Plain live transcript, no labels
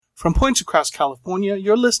From points across California,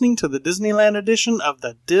 you're listening to the Disneyland edition of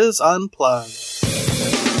the Diz Unplugged.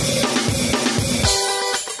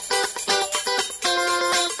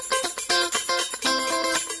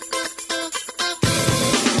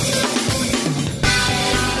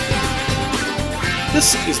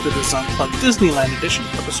 This is the Diz Unplugged Disneyland edition,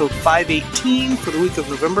 episode 518 for the week of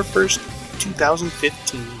November 1st,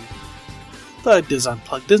 2015. The Diz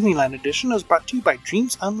Unplugged Disneyland edition is brought to you by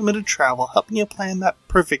Dreams Unlimited Travel, helping you plan that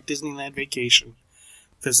perfect Disneyland vacation.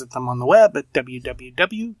 Visit them on the web at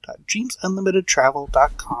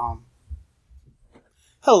www.dreamsunlimitedtravel.com.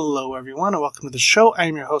 Hello, everyone, and welcome to the show. I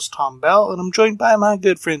am your host, Tom Bell, and I'm joined by my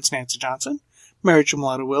good friends Nancy Johnson, Mary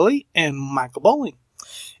Jamiletta Willie, and Michael Bowling.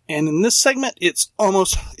 And in this segment, it's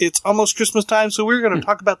almost Christmas time, so we're going to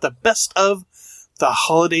talk about the best of the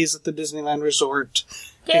holidays at the Disneyland Resort.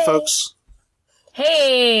 Yay. Hey, folks.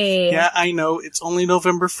 Hey! Yeah, I know, it's only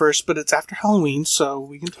November 1st, but it's after Halloween, so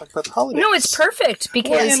we can talk about the holidays. No, it's perfect,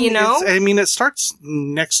 because, it starts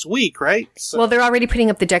next week, right? So, well, they're already putting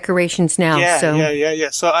up the decorations now, yeah, so... Yeah.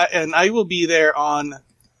 So, I will be there on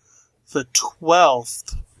the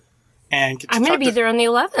 12th, and I'm going to be there on the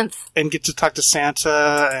 11th. And get to talk to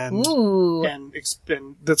Santa, and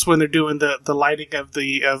that's when they're doing the lighting of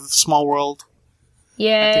Small World. Yay.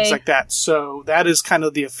 And things like that. So that is kind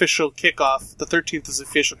of the official kickoff. The 13th is the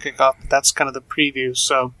official kickoff. That's kind of the preview.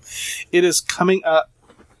 So it is coming up.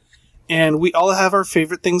 And we all have our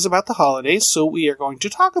favorite things about the holidays, so we are going to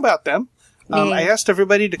talk about them. I asked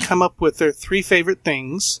everybody to come up with their 3 favorite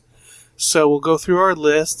things. So we'll go through our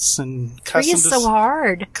lists and cuss 3 is so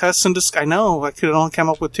hard. Cuss and discuss. I know, I could only come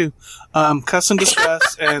up with 2. Cuss and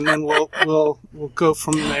discuss, and then we'll go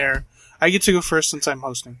from there. I get to go first since I'm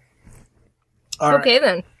hosting. All okay, right.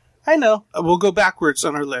 then. I know. We'll go backwards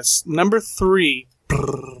on our list. Number 3.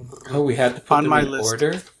 Oh, we had to put on them my in list.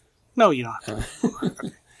 order? No, you don't have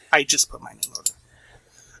to. I just put mine in order.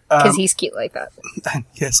 Because he's cute like that.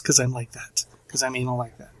 Yes, because I'm like that. Because I'm anal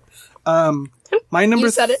like that. My number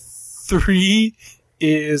You said it. 3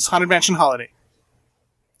 is Haunted Mansion Holiday.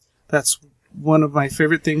 That's one of my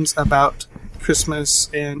favorite things about Christmas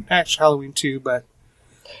and actually Halloween too, but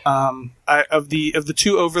of the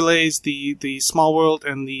 2 overlays, the Small World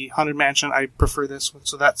and the Haunted Mansion, I prefer this one.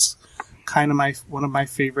 So that's kind of one of my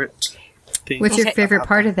favorite things. What's your favorite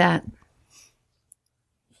part of that?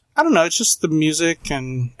 I don't know. It's just the music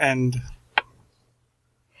and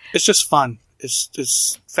it's just fun.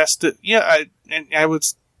 It's festive. Yeah,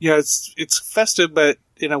 it's festive, but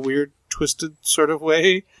in a weird, twisted sort of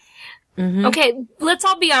way. Mm-hmm. Okay, let's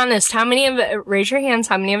all be honest. Raise your hands.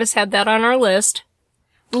 How many of us had that on our list?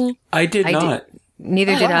 I did not.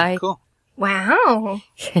 Neither did I. Cool. Wow.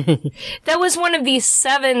 That was one of these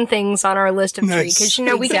 7 things on our list of 3. Because,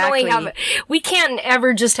 we can't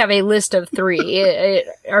ever just have a list of 3.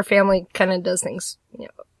 Our family kind of does things,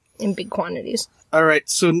 in big quantities. All right.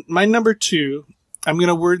 So my number 2, I'm going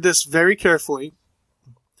to word this very carefully.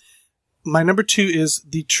 My number 2 is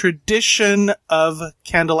the tradition of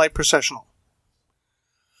Candlelight Processional.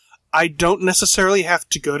 I don't necessarily have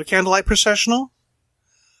to go to Candlelight Processional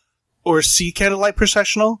or see Candlelight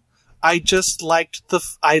Processional. I just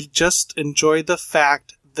enjoy the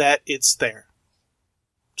fact that it's there.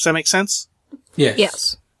 Does that make sense? Yes.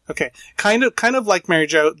 Yes. Okay. Kind of like Mary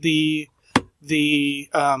Jo, the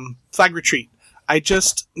flag retreat. I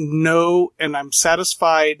just know and I'm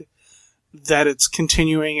satisfied that it's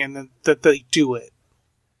continuing and that they do it.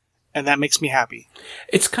 And that makes me happy.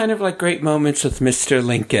 It's kind of like Great Moments with Mr.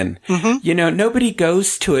 Lincoln. Mm-hmm. Nobody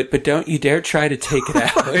goes to it, but don't you dare try to take it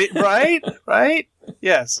out. Right?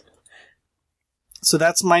 Yes. So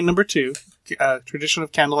that's my number 2, tradition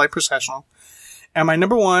of Candlelight Processional. And my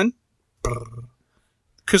number 1,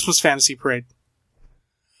 Christmas Fantasy Parade.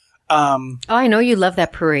 I know you love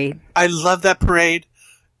that parade. I love that parade.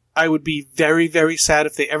 I would be very, very sad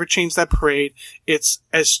if they ever changed that parade. It's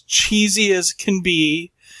as cheesy as it can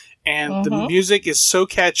be, and the music is so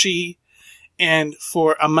catchy, and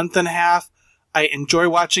for a month and a half, I enjoy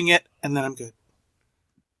watching it, and then I'm good.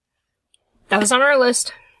 That was on our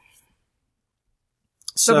list.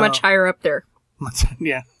 So much higher up there.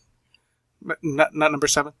 Yeah. But not number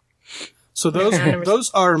 7. So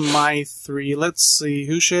those are my 3. Let's see.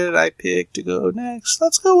 Who should I pick to go next?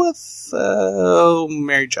 Let's go with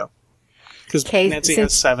Mary Jo. Because Nancy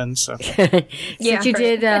has 7. So since you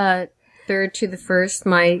did third to the first,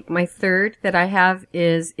 my third that I have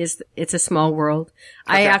is It's a Small World.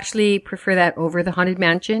 Okay. I actually prefer that over the Haunted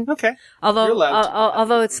Mansion. Okay.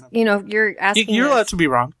 Although it's you're asking you're allowed to be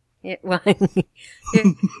wrong. Yeah, well,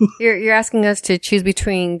 you're asking us to choose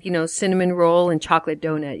between cinnamon roll and chocolate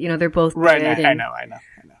donut. They're both right. good. I know.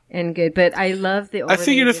 and good. But I love the. I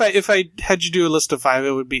figured if I had you do a list of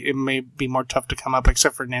 5, it may be more tough to come up,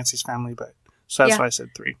 except for Nancy's family. But so that's why I said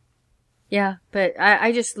 3. Yeah, but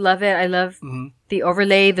I just love it. I love the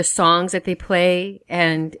overlay, the songs that they play,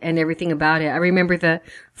 and everything about it. I remember the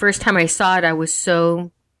first time I saw it, I was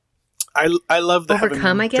so I love the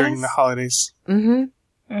overcome, I guess, during the holidays. And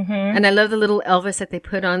I love the little Elvis that they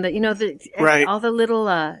put on all the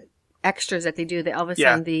little extras that they do, the Elvis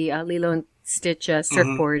on the Lilo and Stitch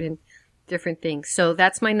surfboard and different things. So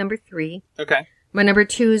that's my number 3. Okay. My number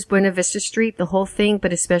 2 is Buena Vista Street, the whole thing,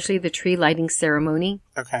 but especially the tree lighting ceremony.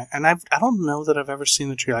 Okay. And I don't know that I've ever seen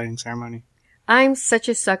the tree lighting ceremony. I'm such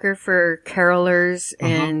a sucker for carolers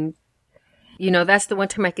and, that's the one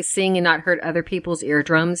time I could sing and not hurt other people's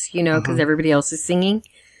eardrums, because everybody else is singing.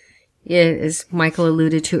 Yeah, as Michael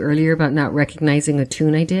alluded to earlier about not recognizing a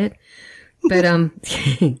tune I did. But,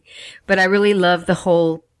 but I really love the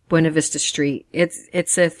whole Buena Vista Street.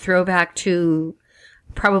 It's a throwback to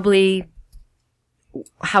probably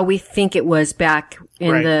how we think it was back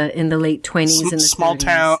in the late 20s and the small 30s.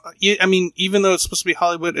 Town. I mean, even though it's supposed to be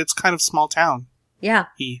Hollywood, it's kind of small town. Yeah.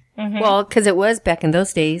 Well, because it was back in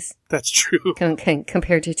those days. That's true.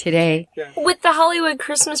 Compared to today. Yeah. With the Hollywood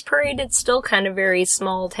Christmas Parade, it's still kind of very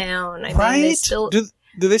small town. I mean, they still...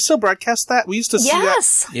 Do they still broadcast that? We used to see that.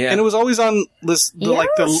 Yeah. And it was always on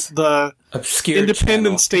the obscure independent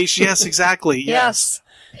channel. station. Yes, exactly. Yes.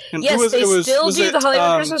 And Yes, they still do the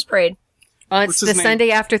Hollywood Christmas Parade. It's the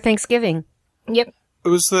Sunday after Thanksgiving. Yep. It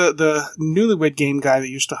was the Newlywed Game guy that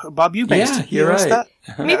used to Bob Eubanks. Yeah, you're right. That?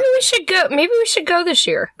 Maybe we should go. Maybe we should go this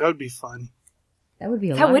year. That would be fun. That would be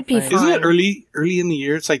a That lot would of be fun. fun. Isn't it early in the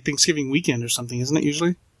year? It's like Thanksgiving weekend or something, isn't it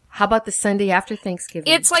usually? How about the Sunday after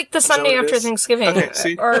Thanksgiving? It's like the Sunday what it after is? Thanksgiving, Okay,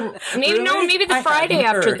 see? or maybe maybe the Friday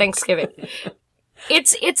after Thanksgiving.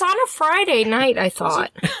 It's on a Friday night, I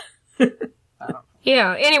thought.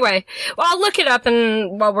 Yeah. Anyway, well, I'll look it up,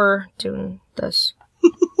 and while we're doing this,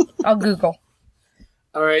 I'll Google.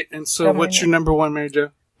 All right. And so, what's your number 1, Mary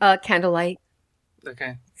Jo? Candlelight.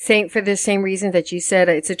 Okay. For the same reason that you said,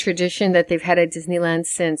 it's a tradition that they've had at Disneyland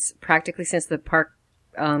since the park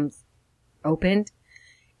opened.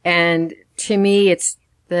 And to me, it's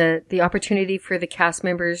the opportunity for the cast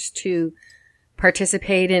members to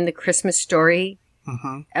participate in the Christmas story.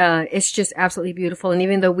 It's just absolutely beautiful. And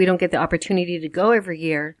even though we don't get the opportunity to go every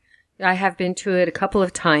year, I have been to it a couple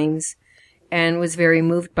of times and was very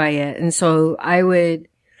moved by it. And so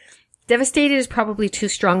devastated is probably too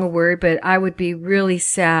strong a word, but I would be really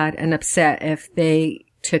sad and upset if they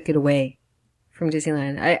took it away from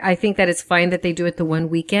Disneyland. I think that it's fine that they do it the one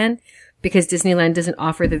weekend because Disneyland doesn't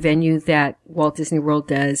offer the venue that Walt Disney World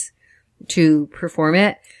does to perform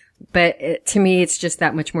it. But to me, it's just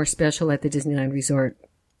that much more special at the Disneyland Resort.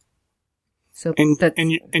 So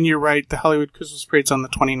and you're right. The Hollywood Christmas Parade's on the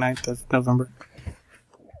 29th of November.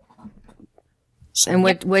 So, and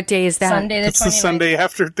what day is that? Sunday the 29th. It's the Sunday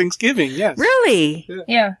after Thanksgiving. Yes. Really?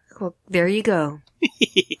 Yeah. Well, there you go.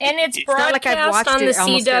 And it's Not broadcast like I've watched on the it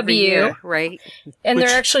almost every year, CW, right? and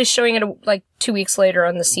they're actually showing it like 2 weeks later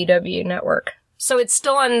on the CW network. So it's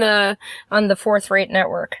still on the fourth-rate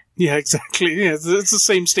network. Yeah, exactly. Yeah, it's the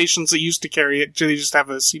same stations that used to carry it. They just have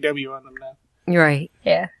a CW on them now. You're right.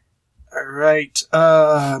 Yeah. All right,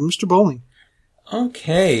 Mr. Bowling.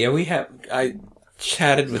 Okay, I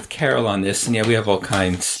chatted with Carol on this, and we have all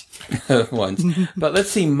kinds of ones. But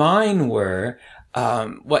let's see, mine were,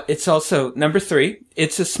 it's also number 3.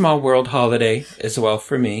 It's a small world holiday as well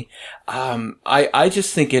for me. I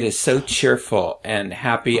just think it is so cheerful and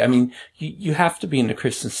happy. I mean, you have to be in the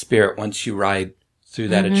Christmas spirit once you ride through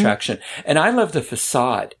that attraction. And I love the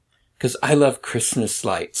facade because I love Christmas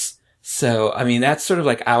lights. So, I mean, that's sort of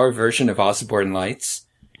like our version of Osborne lights.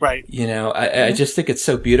 Right. I just think it's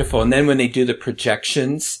so beautiful. And then when they do the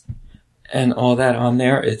projections and all that on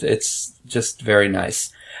there, it's just very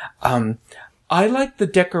nice. I like the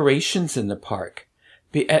decorations in the park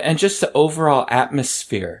and just the overall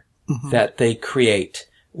atmosphere that they create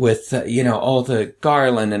with, all the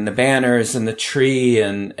garland and the banners and the tree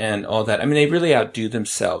and all that. I mean, they really outdo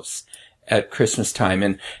themselves at Christmas time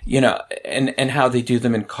and, and how they do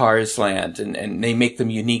them in Cars Land and they make them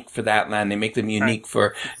unique for that land. They make them unique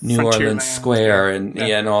for New Orleans Square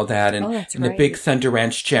and all that. And, and the big Thunder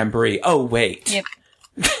Ranch Jamboree. Oh, wait. Yep.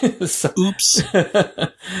 Oops.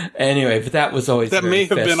 Anyway, but that was always that may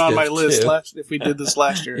have been on my list too. if we did this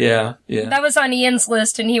last year. Yeah. That was on Ian's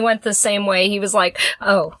list, and he went the same way. He was like,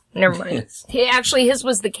 "Oh, never mind." His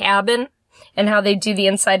was the cabin and how they do the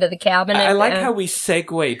inside of the cabin. I like how we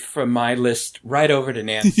segued from my list right over to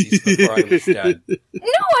Nancy's before I was done. No,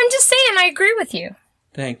 I'm just saying. I agree with you.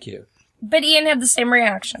 Thank you. But Ian had the same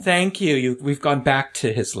reaction. Thank you. We've gone back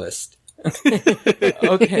to his list.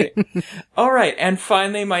 Okay. All right. And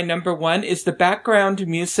finally, my number 1 is the background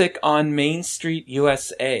music on Main Street,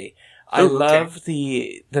 USA. I love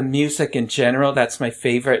the music in general. That's my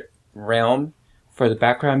favorite realm for the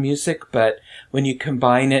background music. But when you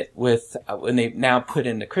combine it with, when they now put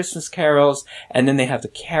in the Christmas carols, and then they have the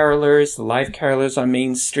carolers, the live carolers on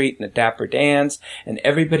Main Street, and the Dapper Dans, and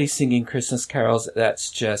everybody singing Christmas carols,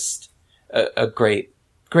 that's just a great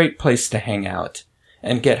place to hang out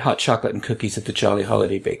and get hot chocolate and cookies at the Jolly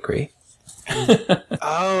Holiday Bakery.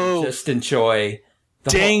 Just enjoy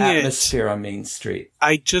the whole atmosphere on Main Street.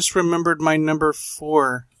 I just remembered my number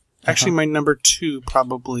 4. Actually, my number 2,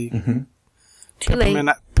 probably.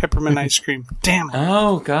 Mm-hmm. Peppermint ice cream. Damn it.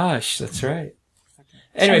 Oh, gosh. That's right.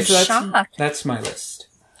 Anyway, so that's my list.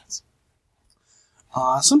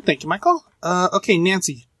 Awesome. Thank you, Michael. Okay,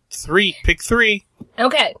 Nancy. 3. Pick 3.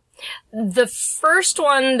 Okay. The first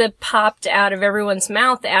one that popped out of everyone's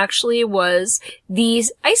mouth actually was the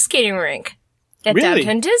ice skating rink at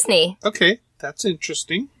Downtown Disney. Okay, that's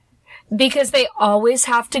interesting. Because they always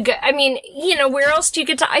have to go. I mean, where else do you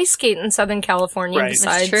get to ice skate in Southern California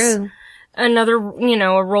besides another,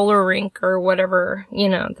 a roller rink or whatever,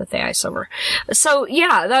 that they ice over. So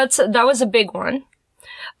yeah, that was a big one.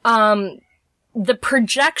 The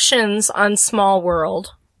projections on Small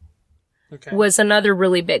World was another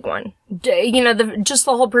really big one. Just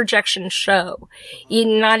the whole projection show,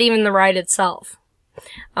 not even the ride itself.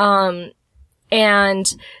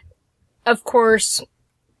 And of course,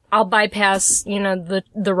 I'll bypass,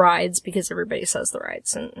 the rides because everybody says the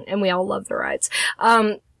rides and we all love the rides.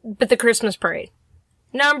 But the Christmas parade.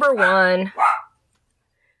 Number 1.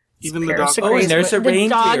 Even the dog. Oh, and there's a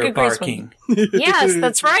reindeer barking. Yes,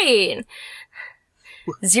 that's right.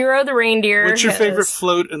 Zero the reindeer. What's your favorite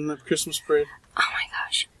float in the Christmas parade? Oh my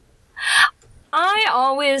gosh.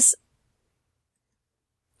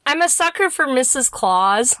 I'm a sucker for Mrs.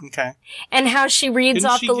 Claus. Okay. And how she reads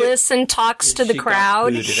off the list and talks to the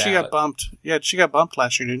crowd. She got bumped. Yeah, she got bumped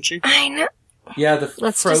last year, didn't she? I know. Yeah,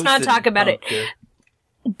 let's just not talk about it.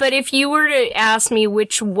 But if you were to ask me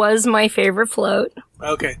which was my favorite float.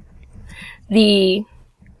 Okay. The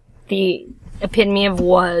epitome of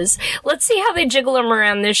was. Let's see how they jiggle them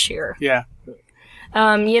around this year. Yeah.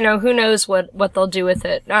 Who knows what they'll do with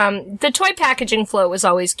it. The toy packaging float was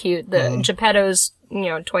always cute. The Geppetto's,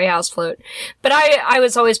 toy house float. But I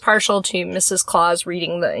was always partial to Mrs. Claus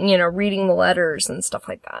reading the letters and stuff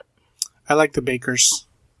like that. I like the bakers.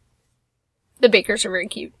 The bakers are very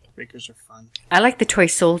cute. Bakers are fun. I like the toy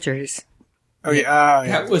soldiers. Oh, yeah.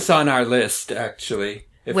 That was on our list, actually.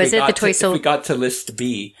 If we got to list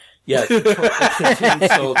B. Yeah, the Tin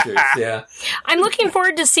Soldiers, yeah. I'm looking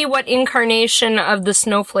forward to see what incarnation of the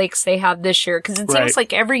snowflakes they have this year, because it seems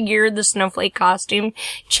like every year the snowflake costume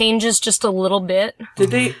changes just a little bit.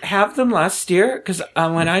 Did they have them last year? Because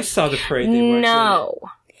when I saw the parade, they weren't. No.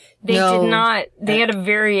 They did not. They had a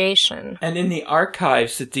variation. And in the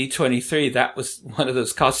archives at D23, that was one of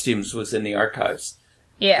those costumes was in the archives.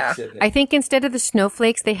 Yeah. I think instead of the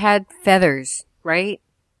snowflakes, they had feathers, right?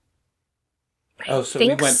 Oh, so we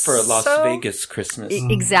went for a Las Vegas Christmas.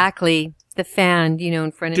 Exactly. The fan,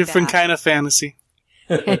 in front of different kind of fantasy.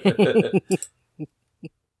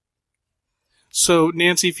 So,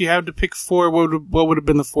 Nancy, if you had to pick 4, what would have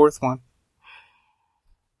been the 4th one?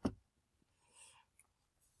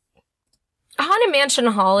 Haunted Mansion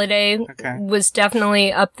Holiday was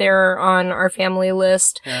definitely up there on our family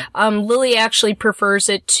list. Yeah. Lily actually prefers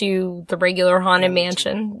it to the regular Haunted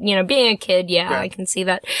Mansion. Being a kid, I can see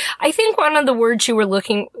that. I think one of the words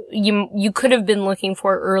you could have been looking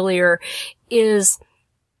for earlier is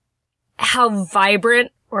how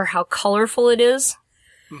vibrant or how colorful it is.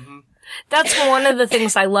 Mm-hmm. That's one of the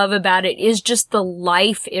things I love about it is just the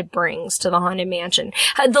life it brings to the Haunted Mansion.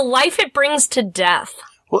 The life it brings to death.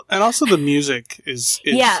 Well, and also the music is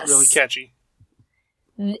really catchy.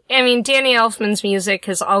 I mean, Danny Elfman's music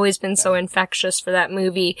has always been so infectious for that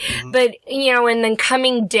movie. Mm-hmm. But, and then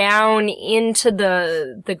coming down into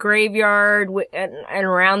the graveyard and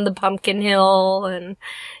around the Pumpkin Hill and,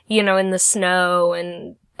 in the snow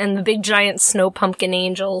and the big giant snow pumpkin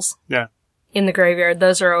angels. Yeah. In the graveyard.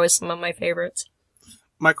 Those are always some of my favorites.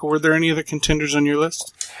 Michael, were there any other contenders on your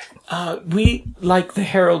list? We like the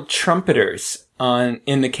Herald Trumpeters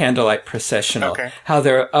in the Candlelight Processional. Okay. How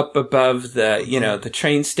they're up above the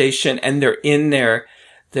train station and they're in their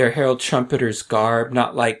Herald Trumpeters garb,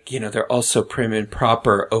 not like, they're also prim and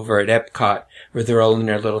proper over at Epcot where they're all in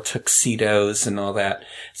their little tuxedos and all that.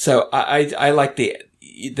 So I like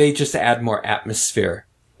they just add more atmosphere,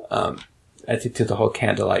 I think, to the whole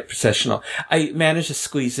candlelight processional. I managed to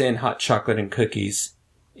squeeze in hot chocolate and cookies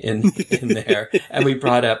in there. And we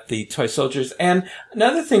brought up the toy soldiers. And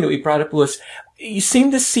another thing that we brought up was you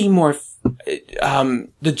seem to see more,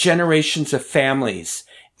 the generations of families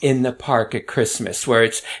in the park at Christmas, where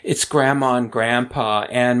it's grandma and grandpa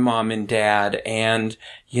and mom and dad and,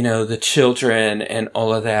 the children and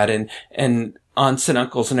all of that and aunts and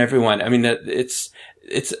uncles and everyone. I mean, it's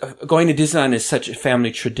going to Disneyland is such a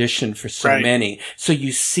family tradition for so many. So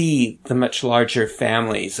you see the much larger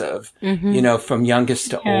families of, from youngest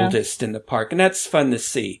to oldest in the park. And that's fun to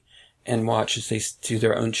see and watch as they do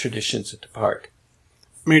their own traditions at the park.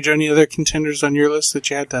 Mary Jo, any other contenders on your list that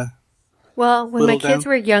you had to? Well, when my kids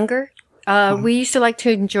were younger, we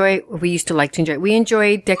enjoyed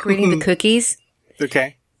decorating the cookies.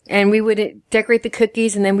 Okay. And we would decorate the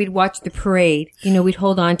cookies and then we'd watch the parade. We'd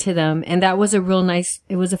hold on to them. And that was it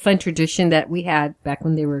was a fun tradition that we had back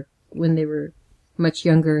when they were much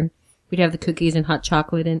younger. We'd have the cookies and hot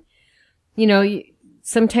chocolate. And,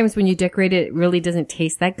 sometimes when you decorate it, it really doesn't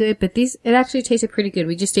taste that good. But it actually tasted pretty good.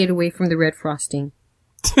 We just stayed away from the red frosting.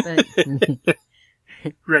 But,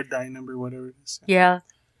 red dye number, whatever it is. Yeah.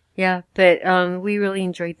 Yeah. But, we really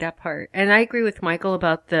enjoyed that part. And I agree with Michael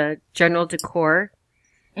about the general decor.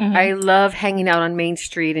 Mm-hmm. I love hanging out on Main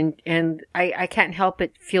Street and I can't help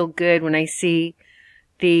but feel good when I see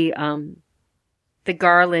the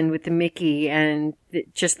garland with the Mickey and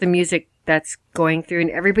just the music that's going through and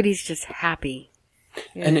everybody's just happy.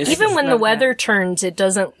 And even when the weather turns, it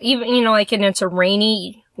doesn't, even, like, and it's a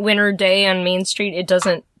rainy winter day on Main Street, it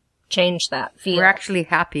doesn't change that feel. We're actually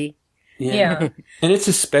happy. Yeah. And it's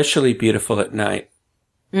especially beautiful at night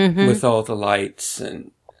with all the lights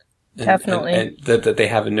and definitely. And that they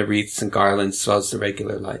have in the wreaths and garlands as well as the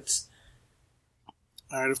regular lights.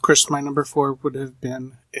 All right, of course, my number 4 would have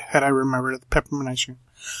been, had I remembered, the peppermint ice cream.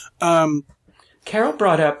 Carol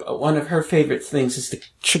brought up one of her favorite things is the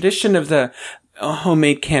tradition of the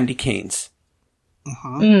homemade candy canes.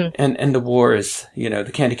 And the wars,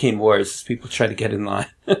 the candy cane wars, as people try to get in line.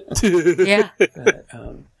 Yeah.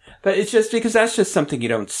 But it's just because that's just something you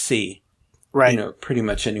don't see. Right. Pretty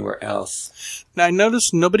much anywhere else. Now, I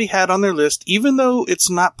noticed nobody had on their list, even though it's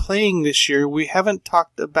not playing this year, we haven't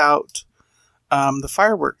talked about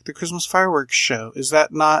the Christmas fireworks show. Is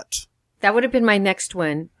that not? That would have been my next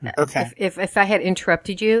one. Okay. If I had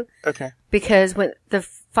interrupted you. Okay. Because when the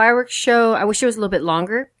fireworks show, I wish it was a little bit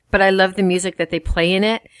longer, but I love the music that they play in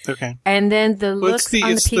it. Okay. And then the looks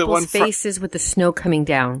on the people's faces with the snow coming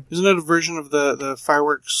down. Isn't it a version of the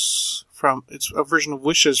fireworks it's a version of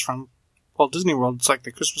Wishes from Walt Disney World? It's like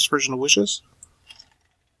the Christmas version of Wishes?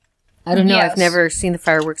 I don't know. Yes. I've never seen the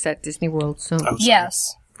fireworks at Disney World, so. Oh,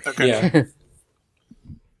 yes. Okay. Yeah.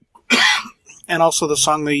 And also the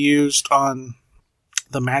song they used on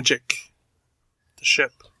the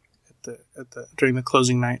ship during the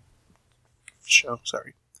closing night show.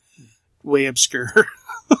 Sorry. Way obscure.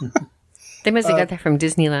 They must have got that from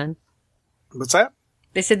Disneyland. What's that?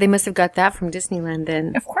 They said they must have got that from Disneyland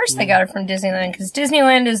then. Of course they got it from Disneyland, because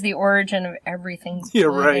Disneyland is the origin of everything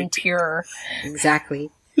good and pure. Exactly.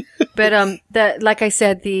 But, like I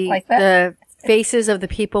said, the faces of the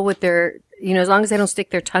people with their, as long as they don't stick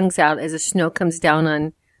their tongues out as the snow comes down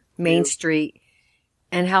on Main Street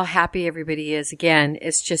and how happy everybody is. Again,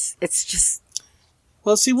 it's just.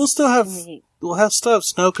 Well, see, we'll still have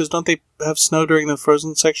snow, because don't they have snow during the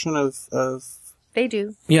Frozen section of They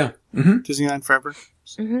do. Yeah. Disneyland Forever?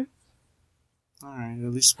 Mm-hmm. All right,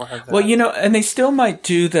 at least we'll have that. Well, and they still might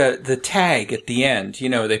do the tag at the end.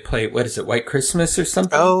 They play, what is it, White Christmas or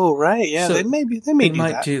something? Oh, right, yeah, so they might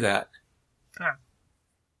do that. Yeah.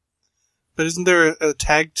 But isn't there a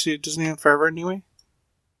tag to Disneyland Forever anyway?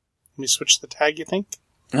 Can you switch the tag, you think?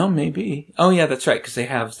 Oh, maybe. Oh, yeah, that's right, because they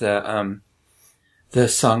have the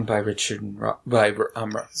song by Richard and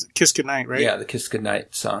Kiss Goodnight, right? Yeah, the Kiss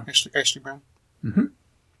Goodnight song. Ashley Brown. Mm-hmm.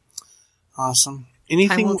 Awesome.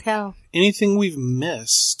 Time will tell. Anything we've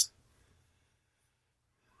missed?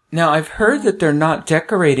 Now, I've heard that they're not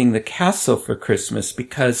decorating the castle for Christmas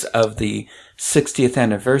because of the 60th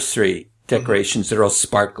anniversary decorations. They're all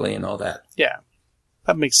sparkly and all that. Yeah.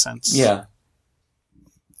 That makes sense. Yeah.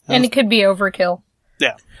 And it could be overkill.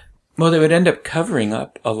 Yeah. Well, they would end up covering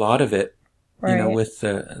up a lot of it, right, with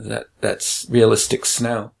that's realistic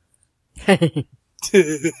snow.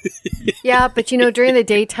 Yeah, but during the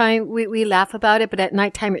daytime, we laugh about it, but at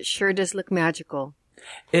nighttime it sure does look magical.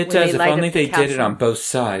 It does, if only they did it on both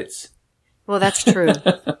sides. Well, that's true.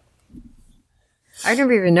 I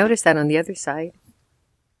never even noticed that on the other side.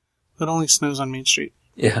 It only snows on Main Street.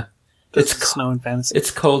 Yeah. It's snow in Fantasy.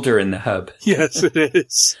 It's colder in the hub. Yes, it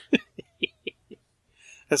is.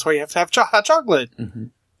 That's why you have to have hot chocolate. Mm-hmm.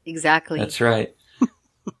 Exactly. That's right.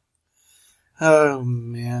 Oh,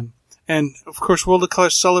 man. And, of course, World of Color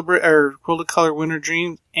Winter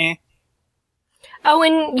Dream, Oh,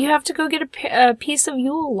 and you have to go get a piece of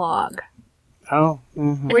Yule log. Oh.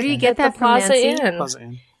 Mm-hmm. Where do you get that from, Plaza Nancy? Inn. Plaza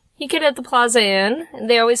Inn. You get it at the Plaza Inn.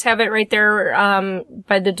 They always have it right there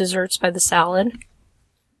by the desserts, by the salad.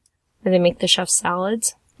 Where they make the chef's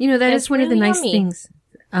salads. You know, that It's is one of the really nice yummy. things.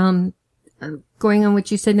 Going on what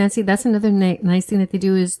you said, Nancy, that's another nice thing that they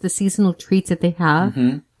do is the seasonal treats that they have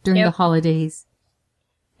during Yep. the holidays.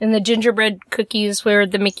 And the gingerbread cookies where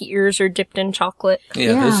the Mickey ears are dipped in chocolate.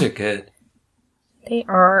 Yeah, those are good. They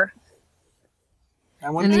are. I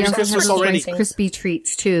And wonder they if also have Christmas those already. Rice Krispie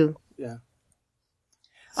treats too. Yeah.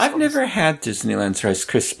 I've never had Disneyland's Rice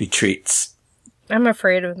Krispie treats. I'm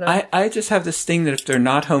afraid of them. I just have this thing that if they're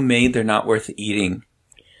not homemade, they're not worth eating.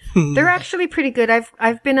 They're actually pretty good.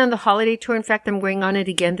 I've been on the holiday tour. In fact, I'm going on it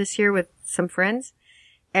again this year with some friends.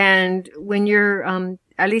 And when you're,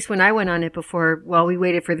 at least when I went on it before, while we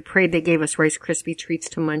waited for the parade, they gave us Rice Krispie treats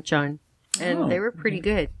to munch on. And they were pretty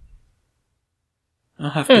good. I'll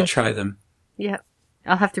have to try them. Yeah.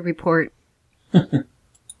 I'll have to report.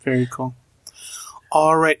 Very cool.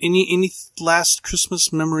 All right. Any last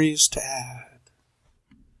Christmas memories to add?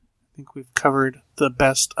 I think we've covered the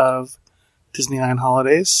best of Disneyland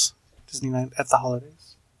holidays. Disneyland at the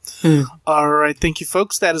holidays. All right. Thank you,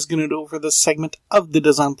 folks. That is going to do it for this segment of the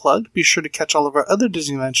Dis Unplugged. Be sure to catch all of our other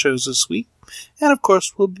Disneyland shows this week. And, of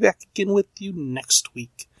course, we'll be back again with you next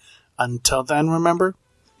week. Until then, remember,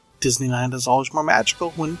 Disneyland is always more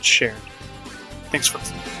magical when it's shared. Thanks for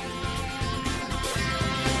listening.